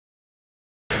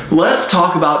Let's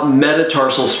talk about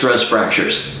metatarsal stress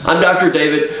fractures. I'm Dr.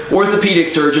 David, orthopedic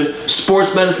surgeon,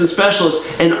 sports medicine specialist,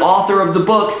 and author of the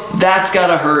book, That's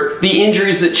Gotta Hurt, The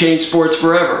Injuries That Changed Sports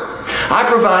Forever. I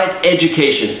provide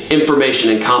education, information,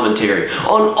 and commentary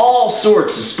on all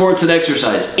sorts of sports and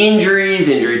exercise, injuries,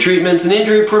 injury treatments, and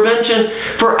injury prevention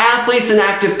for athletes and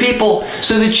active people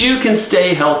so that you can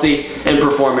stay healthy and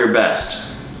perform your best.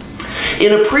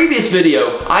 In a previous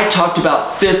video, I talked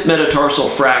about fifth metatarsal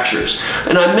fractures,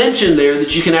 and I mentioned there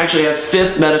that you can actually have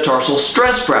fifth metatarsal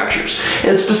stress fractures.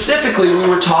 And specifically, we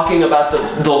were talking about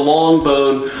the long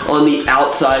bone on the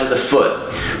outside of the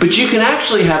foot. But you can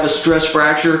actually have a stress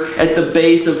fracture at the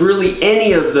base of really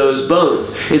any of those bones.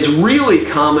 It's really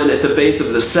common at the base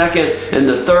of the second and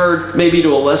the third, maybe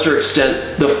to a lesser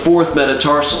extent, the fourth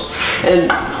metatarsal.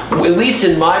 And at least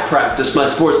in my practice, my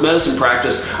sports medicine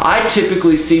practice, I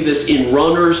typically see this in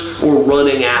runners or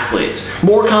running athletes.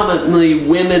 More commonly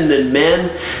women than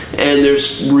men, and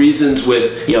there's reasons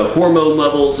with hormone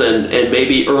levels and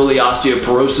maybe early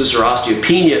osteoporosis or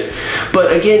osteopenia.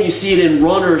 But again, you see it in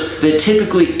runners that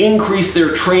typically increase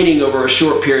their training over a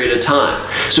short period of time.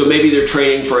 So maybe they're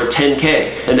training for a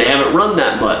 10K and they haven't run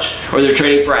that much, or they're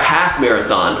training for a half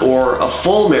marathon or a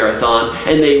full marathon,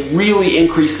 and they really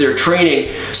increase their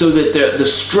training so that the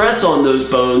stress on those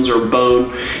bones or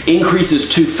bone increases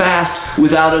too fast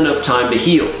without enough time to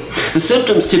heal. The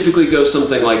symptoms typically go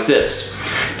something like this.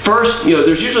 First,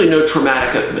 there's usually no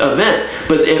traumatic event,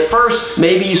 but at first,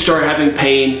 maybe you start having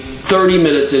pain 30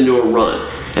 minutes into a run,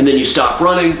 and then you stop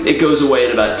running, it goes away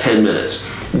in about 10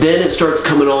 minutes. Then it starts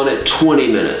coming on at 20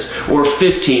 minutes, or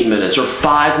 15 minutes, or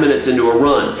 5 minutes into a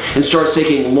run, and starts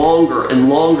taking longer and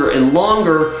longer and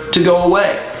longer to go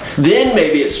away. Then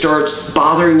maybe it starts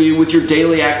bothering you with your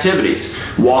daily activities,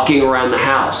 walking around the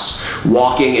house,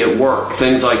 walking at work,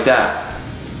 things like that.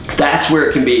 That's where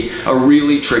it can be a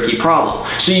really tricky problem.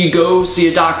 So you go see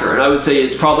a doctor, and I would say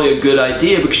it's probably a good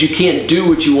idea because you can't do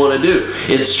what you want to do.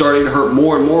 It's starting to hurt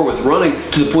more and more with running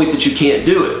to the point that you can't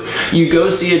do it. You go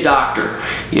see a doctor.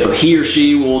 He or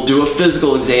she will do a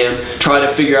physical exam, try to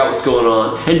figure out what's going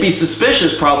on, and be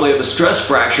suspicious probably of a stress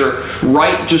fracture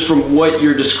right just from what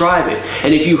you're describing.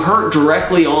 And if you hurt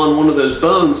directly on one of those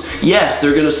bones, yes,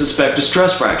 they're going to suspect a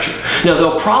stress fracture. Now,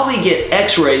 they'll probably get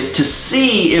x-rays to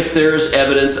see if there's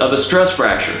evidence of a stress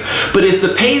fracture. But if the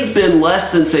pain's been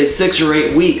less than, say, 6 or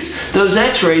 8 weeks, those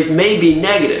x-rays may be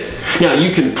negative. Now,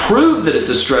 you can prove that it's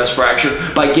a stress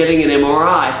fracture by getting an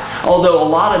MRI, although a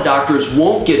lot of doctors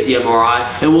won't get the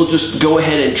MRI and will just go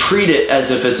ahead and treat it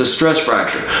as if it's a stress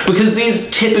fracture, because these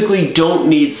typically don't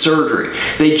need surgery.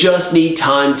 They just need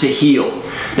time to heal.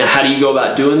 Now, how do you go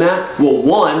about doing that? Well,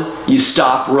 one, you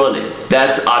stop running.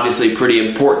 That's obviously pretty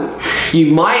important.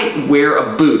 You might wear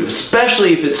a boot,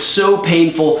 especially if it's so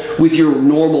painful with your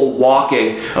normal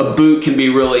walking. A boot can be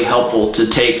really helpful to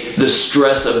take the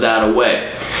stress of that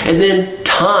away. And then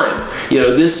time.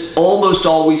 This almost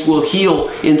always will heal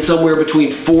in somewhere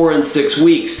between 4 and 6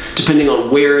 weeks, depending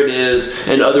on where it is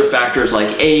and other factors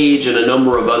like age and a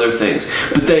number of other things.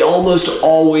 But they almost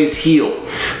always heal.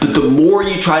 But the more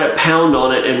you try to pound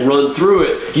on it and run through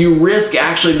it, you risk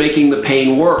actually making the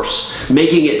pain worse,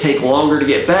 making it take longer to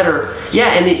get better.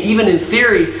 Yeah, and even in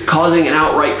theory, causing an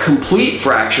outright complete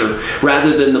fracture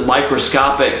rather than the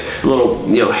microscopic little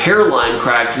hairline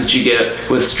cracks that you get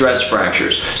with stress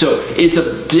fractures. So it's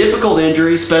a difficult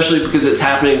injury, especially because it's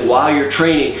happening while you're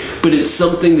training, but it's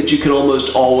something that you can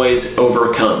almost always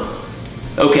overcome.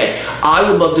 Okay, I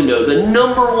would love to know the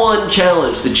 #1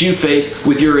 challenge that you face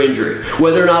with your injury,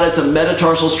 whether or not it's a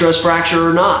metatarsal stress fracture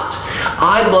or not.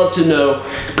 I'd love to know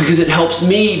because it helps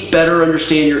me better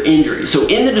understand your injury. So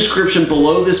in the description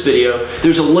below this video,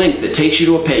 there's a link that takes you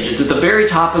to a page. It's at the very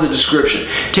top of the description.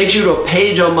 It takes you to a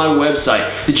page on my website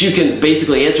that you can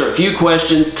basically answer a few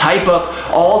questions, type up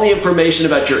all the information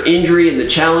about your injury and the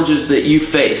challenges that you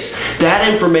face. That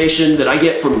information that I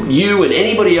get from you and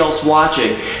anybody else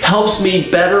watching helps me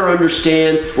better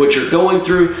understand what you're going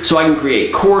through so I can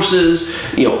create courses,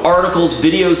 articles,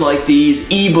 videos like these,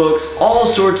 ebooks, all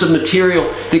sorts of material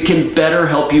that can better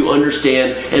help you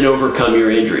understand and overcome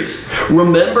your injuries.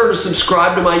 Remember to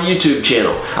subscribe to my YouTube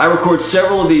channel. I record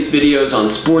several of these videos on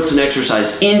sports and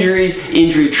exercise injuries,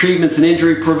 injury treatments and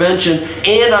injury prevention,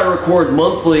 and I record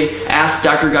monthly Ask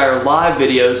Dr. Geyer live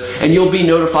videos, and you'll be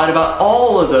notified about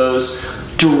all of those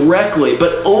directly,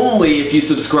 but only if you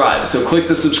subscribe. So click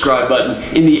the subscribe button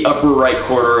in the upper right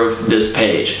corner of this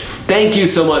page. Thank you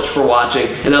so much for watching,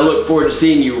 and I look forward to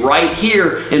seeing you right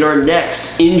here in our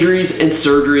next Injuries and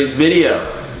Surgeries video.